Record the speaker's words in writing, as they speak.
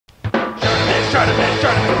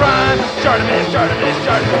ShartimusPrime.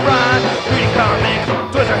 Reading comics,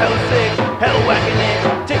 toys are hella sick, hella whacking it,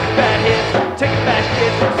 taking bad hits, taking bad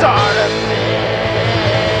shit.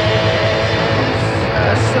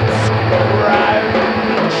 Subscribe.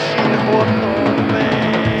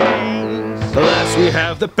 Last we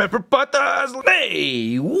have the Pepper Pottas.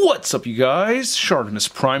 Hey, what's up you guys?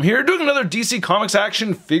 ShartimusPrime here, doing another DC Comics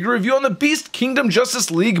action figure review on the Beast Kingdom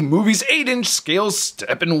Justice League movies 8-inch scale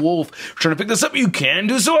Steppenwolf. If you're trying to pick this up, you can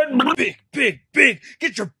do so at Big.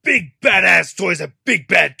 Get your big badass toys at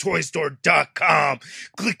BigBadToyStore.com.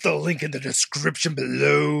 Click the link in the description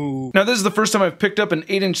below. Now this is the first time I've picked up an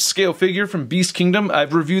 8-inch scale figure from Beast Kingdom.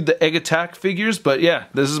 I've reviewed the Egg Attack figures, but yeah,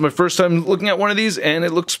 this is my first time looking at one of these and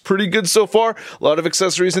it looks pretty good so far. A lot of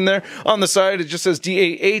accessories in there. On the side it just says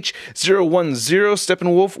DAH 010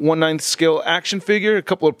 Steppenwolf 1/9 scale action figure. A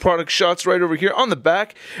couple of product shots right over here on the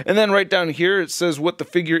back, and then right down here it says what the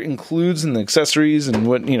figure includes and the accessories and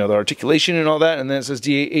what, you know, the articulation and all that, and then it says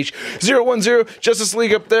DAH 010 Justice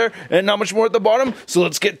League up there, and not much more at the bottom. So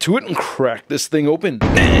let's get to it and crack this thing open.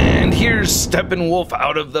 And here's Steppenwolf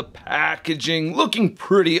out of the packaging, looking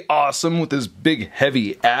pretty awesome with his big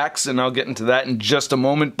heavy axe, and I'll get into that in just a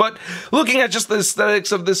moment. But looking at just the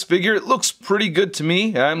aesthetics of this figure, it looks pretty good to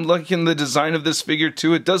me. I'm liking the design of this figure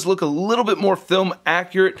too. It does look a little bit more film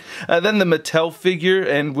accurate than the Mattel figure,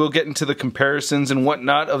 and we'll get into the comparisons and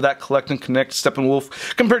whatnot of that Collect and Connect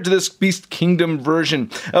Steppenwolf compared to this Beast Kingdom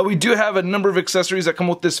version. We do have a number of accessories that come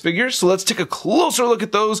with this figure, so let's take a closer look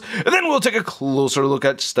at those, and then we'll take a closer look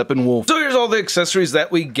at Steppenwolf. So here's all the accessories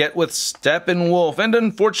that we get with Steppenwolf, and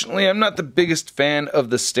unfortunately I'm not the biggest fan of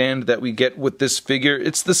the stand that we get with this figure.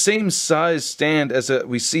 It's the same size stand as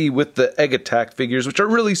we see with the Egg Attack figures, which are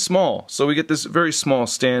really small. So we get this very small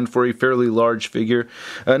stand for a fairly large figure.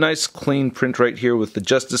 A nice clean print right here with the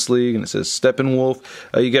Justice League, and it says Steppenwolf.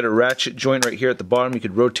 You get a ratchet joint right here at the bottom. You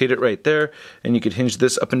could rotate it right there, and you could hinge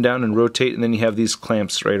this up and down and rotate, and then you have these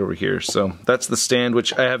clamps right over here. So that's the stand,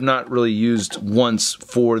 which I have not really used once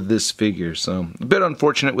for this figure, so a bit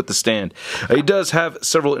unfortunate with the stand. He does have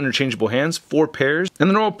several interchangeable hands, 4 pairs, and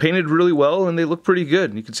they're all painted really well, and they look pretty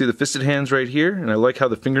good. You can see the fisted hands right here, and I like how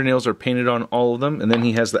the fingernails are painted on all of them. And then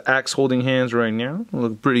he has the axe holding hands right now, they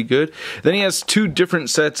look pretty good. Then he has 2 different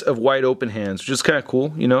sets of wide open hands, which is kind of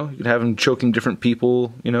cool. You know, you could have him choking different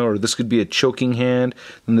people, you know, or this could be a choking hand,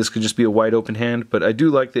 and this could just be a wide open hand. But I do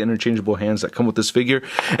like the interchangeable hands that come with this figure,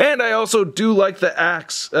 and I also do like the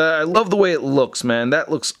axe. I love the way it looks, man. That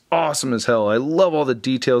looks awesome as hell. I love all the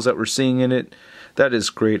details that we're seeing in it. That is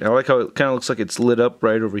great. I like how it kind of looks like it's lit up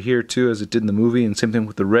right over here too, as it did in the movie, and same thing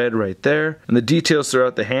with the red right there. And the details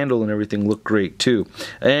throughout the handle and everything look great too.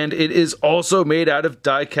 And it is also made out of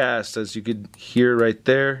die cast, as you could hear right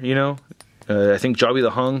there, you know. I think Jobby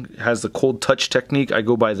the Hung has the cold touch technique. I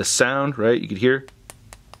go by the sound, right? You could hear.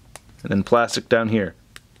 And then plastic down here.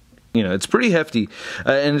 You know, it's pretty hefty,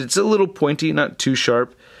 and it's a little pointy, not too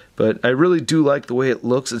sharp, but I really do like the way it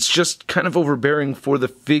looks. It's just kind of overbearing for the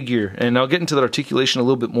figure, and I'll get into the articulation a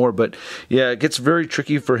little bit more, but yeah, it gets very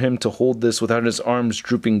tricky for him to hold this without his arms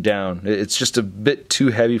drooping down. It's just a bit too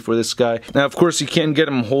heavy for this guy. Now, of course, you can get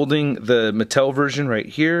him holding the Mattel version right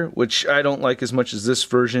here, which I don't like as much as this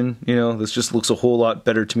version. You know, this just looks a whole lot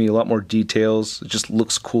better to me, a lot more details. It just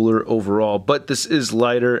looks cooler overall, but this is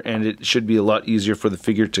lighter, and it should be a lot easier for the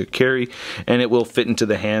figure to carry, and it will fit into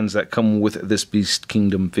the hands that come with this Beast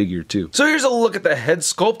Kingdom figure too. So here's a look at the head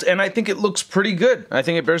sculpt, and I think it looks pretty good. I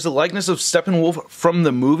think it bears the likeness of Steppenwolf from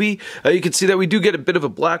the movie. You can see that we do get a bit of a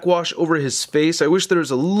black wash over his face. I wish there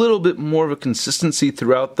was a little bit more of a consistency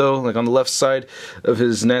throughout though. Like on the left side of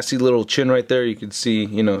his nasty little chin right there, you can see,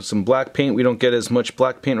 you know, some black paint. We don't get as much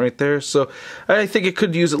black paint right there, so I think it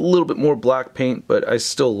could use a little bit more black paint, but I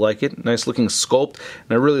still like it. Nice looking sculpt,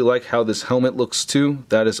 and I really like how this helmet looks too.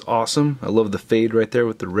 That is awesome. I love the fade right there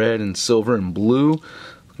with the red and silver and blue.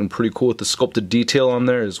 Looking pretty cool with the sculpted detail on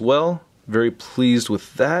there as well. Very pleased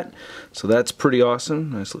with that. So that's pretty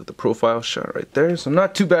awesome. Nice look at the profile shot right there. So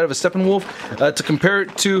not too bad of a Steppenwolf. To compare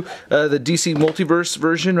it to the DC Multiverse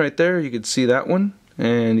version right there, you can see that one.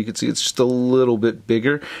 And you can see it's just a little bit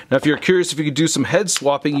bigger. Now if you're curious if you could do some head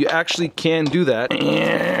swapping, you actually can do that.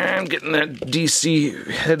 And I'm getting that DC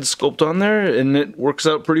head sculpt on there, and it works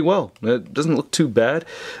out pretty well. It doesn't look too bad.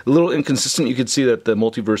 A little inconsistent. You can see that the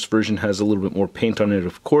multiverse version has a little bit more paint on it,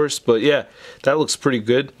 of course, but yeah, that looks pretty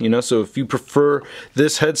good, you know. So if you prefer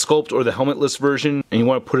this head sculpt or the helmetless version and you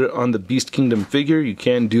want to put it on the Beast Kingdom figure, you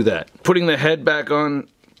can do that. Putting the head back on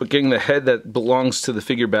but getting the head that belongs to the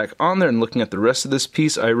figure back on there and looking at the rest of this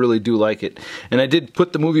piece, I really do like it. And I did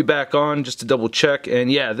put the movie back on just to double check,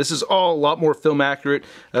 and yeah, this is all a lot more film accurate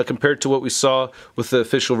compared to what we saw with the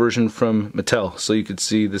official version from Mattel. So you could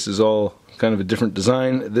see this is all kind of a different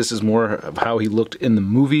design. This is more of how he looked in the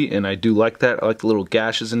movie, and I do like that. I like the little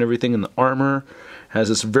gashes and everything in the armor. Has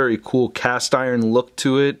this very cool cast iron look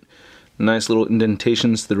to it. Nice little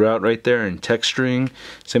indentations throughout right there, and texturing.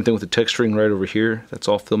 Same thing with the texturing right over here. That's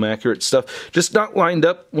all film accurate stuff. Just not lined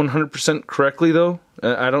up 100% correctly though.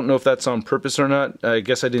 I don't know if that's on purpose or not. I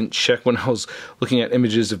guess I didn't check when I was looking at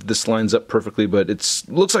images if this lines up perfectly, but it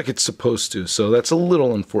looks like it's supposed to, so that's a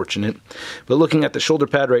little unfortunate. But looking at the shoulder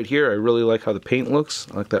pad right here, I really like how the paint looks.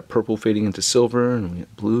 I like that purple fading into silver, and we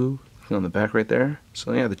get blue on the back right there.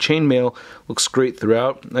 So yeah, the chainmail looks great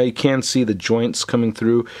throughout. Now you can see the joints coming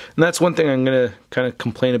through, and that's one thing I'm going to kind of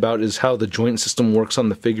complain about is how the joint system works on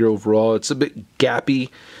the figure overall. It's a bit gappy.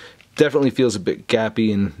 Definitely feels a bit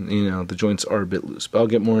gappy, and you know, the joints are a bit loose, but I'll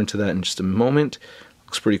get more into that in just a moment.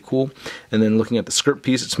 Looks pretty cool. And then looking at the skirt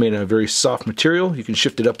piece, it's made of a very soft material. You can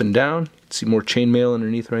shift it up and down. You can see more chainmail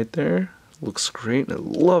underneath right there. Looks great. I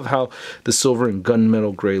love how the silver and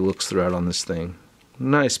gunmetal gray looks throughout on this thing.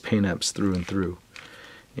 Nice paint apps through and through.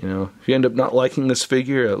 You know, if you end up not liking this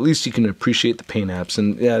figure, at least you can appreciate the paint apps.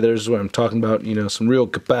 And yeah, there's what I'm talking about, you know, some real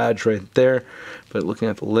garbage right there. But looking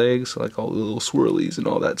at the legs, I like all the little swirlies and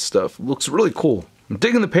all that stuff. Looks really cool. I'm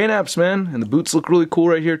digging the paint apps, man, and the boots look really cool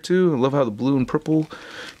right here too. I love how the blue and purple,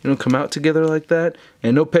 you know, come out together like that.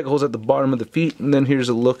 And no peg holes at the bottom of the feet. And then here's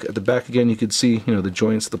a look at the back again. You can see, you know, the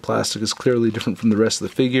joints, the plastic is clearly different from the rest of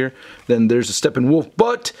the figure. Then there's a Steppenwolf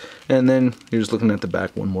butt, and then here's looking at the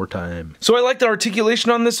back one more time. So I like the articulation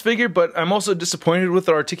on this figure, but I'm also disappointed with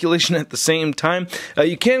the articulation at the same time.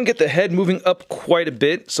 You can get the head moving up quite a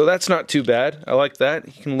bit, so that's not too bad. I like that.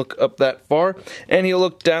 He can look up that far, and he'll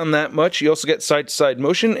look down that much. You also get side-to-side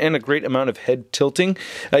motion and a great amount of head tilting.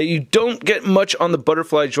 You don't get much on the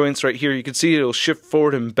butterfly joints right here. You can see it'll shift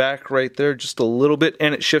forward and back right there just a little bit,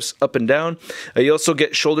 and it shifts up and down. You also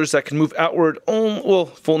get shoulders that can move outward, well,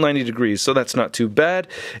 full 90 degrees, so that's not too bad.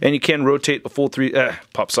 And you can rotate a full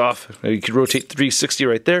pops off. You can rotate 360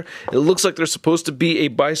 right there. It looks like there's supposed to be a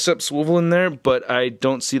bicep swivel in there, but I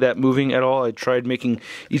don't see that moving at all. I tried making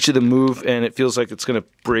each of them move, and it feels like it's going to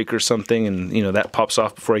break or something, and you know, that pops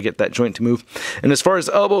off before I get that joint to move. And as far as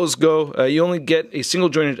elbows go, you only get a single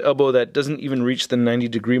jointed elbow that doesn't even reach the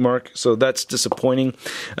 90-degree mark, so that's disappointing.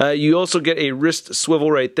 You also get a wrist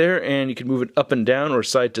swivel right there, and you can move it up and down or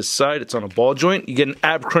side to side. It's on a ball joint. You get an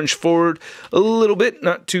ab crunch forward a little bit,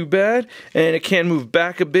 not too bad, and it can move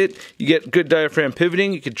back a bit. You get good diaphragm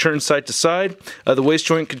pivoting. You can turn side to side. The waist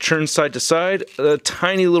joint can turn side to side. A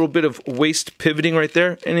tiny little bit of waist pivoting right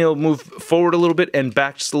there, and it'll move forward a little bit and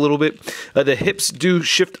back just a little bit. The hips do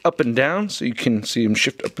shift up and down, so you can see them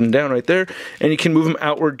shift up and down right there, and you can move them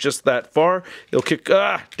outward just that far. It'll kick,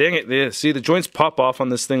 dang it, yeah, see, the joints pop off on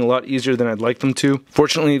this thing a lot easier than I'd like them to.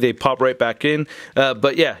 Fortunately, they pop right back in,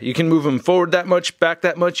 but yeah, you can move them forward that much, back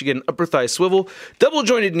that much. You get an upper thigh swivel, double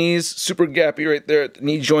jointed knees, super gappy right there at the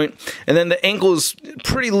knee joint, and then the ankle is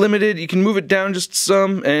pretty limited. You can move it down just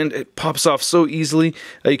some, and it pops off so easily.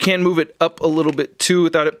 You can move it up a little bit too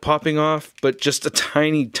without it popping off, but just a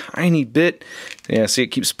tiny bit. Yeah, see, it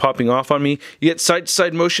keeps popping off on me. You get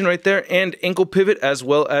side-to-side motion right there, and ankle pivot as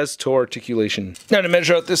well as toe articulation. Now, to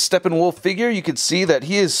measure out this Steppenwolf figure, you can see that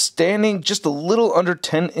he is standing just a little under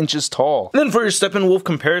 10 inches tall. And then for your Steppenwolf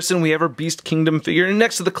comparison, we have our Beast Kingdom figure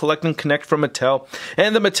next to the Collect and Connect from Mattel,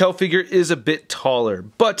 and the Mattel figure is a bit taller.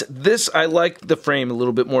 But this, I like the frame a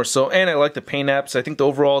little bit more so, and I like the paint apps. I think the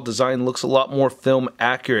overall design looks a lot more film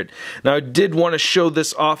accurate. Now, I did want to show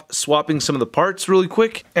this off swapping some of the parts really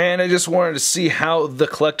quick, and I just wanted to see how the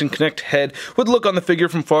Collect and Connect head would look on the figure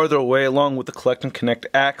from farther away along with the Collect and Connect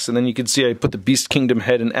axe. And then you can see I put the Beast Kingdom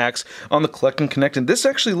head and axe on the Collect and Connect, and this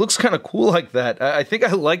actually looks kind of cool like that. I think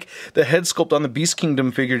I like the head sculpt on the Beast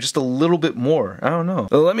Kingdom figure just a little bit more. I don't know.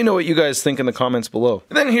 Let me know what you guys think in the comments below.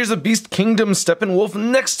 And then here's the Beast Kingdom Steppenwolf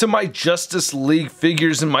next to my Justice League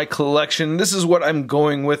figures in my collection. This is what I'm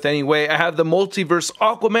going with anyway. I have the Multiverse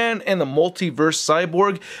Aquaman and the Multiverse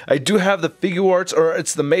Cyborg. I do have the figure arts, or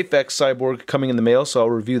it's the Mafex Cyborg coming in the mail, so I'll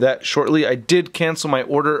review that shortly. I did cancel my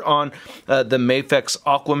order on the Mafex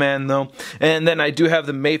Aquaman though, and then I do have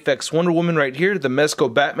the Mafex Wonder Woman right here, the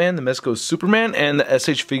Mezco Batman, the Mezco Superman, and the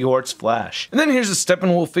SH Figure Arts Flash. And then here's a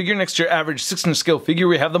Steppenwolf figure next to your average 6-inch scale figure.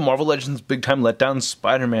 We have the Marvel Legends Big Time Letdown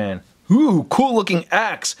Spider-Man. Ooh, cool looking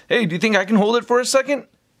axe. Hey, do you think I can hold it for a second?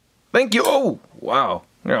 Thank you. Oh, wow.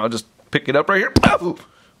 Here, I'll just pick it up right here.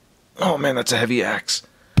 Oh man, that's a heavy axe.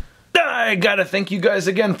 I gotta thank you guys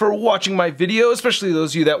again for watching my video, especially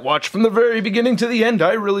those of you that watch from the very beginning to the end.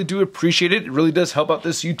 I really do appreciate it. It really does help out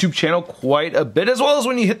this YouTube channel quite a bit, as well as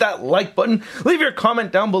when you hit that like button, leave your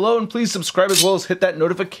comment down below, and please subscribe as well as hit that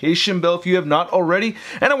notification bell if you have not already.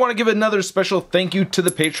 And I want to give another special thank you to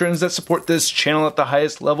the patrons that support this channel at the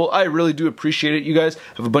highest level. I really do appreciate it. You guys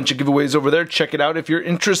have a bunch of giveaways over there. Check it out if you're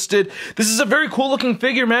interested. This is a very cool looking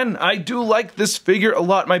figure, man. I do like this figure a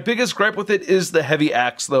lot. My biggest gripe with it is the heavy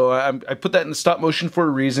axe, though. I put that in stop motion for a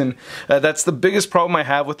reason. That's the biggest problem I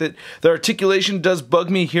have with it. The articulation does bug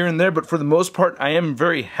me here and there, but for the most part, I am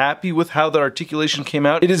very happy with how the articulation came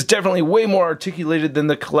out. It is definitely way more articulated than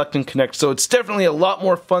the Collect and Connect, so it's definitely a lot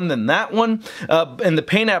more fun than that one. And the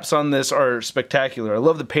paint apps on this are spectacular. I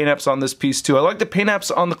love the paint apps on this piece too. I like the paint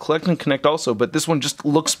apps on the Collect and Connect also, but this one just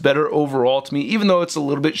looks better overall to me, even though it's a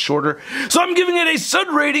little bit shorter. So I'm giving it a Sud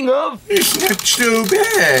rating of... It's not too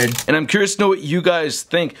bad. And I'm curious to know what you guys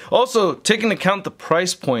think. Also, take into account the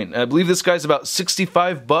price point. I believe this guy's about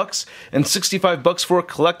 65 bucks, and 65 bucks for a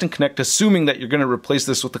Collect and Connect, assuming that you're going to replace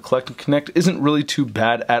this with the Collect and Connect, isn't really too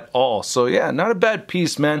bad at all. So yeah, not a bad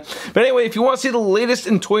piece, man. But anyway, if you want to see the latest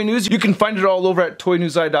in toy news, you can find it all over at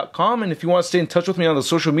toynewseye.com, and if you want to stay in touch with me on the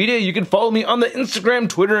social media, you can follow me on the Instagram,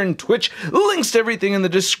 Twitter, and Twitch. Links to everything in the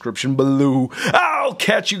description below. I'll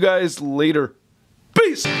catch you guys later.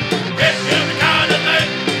 Peace!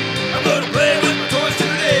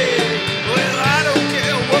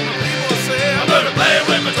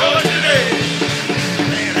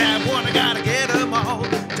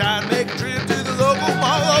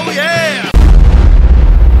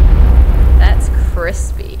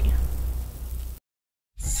 Crispy.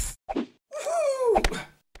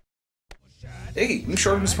 Hey, new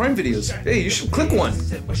ShartimusPrime videos. Hey, you should click one.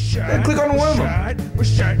 Yeah, click on one of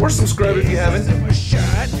them. Or subscribe if you haven't. Your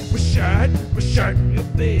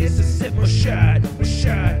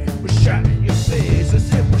face,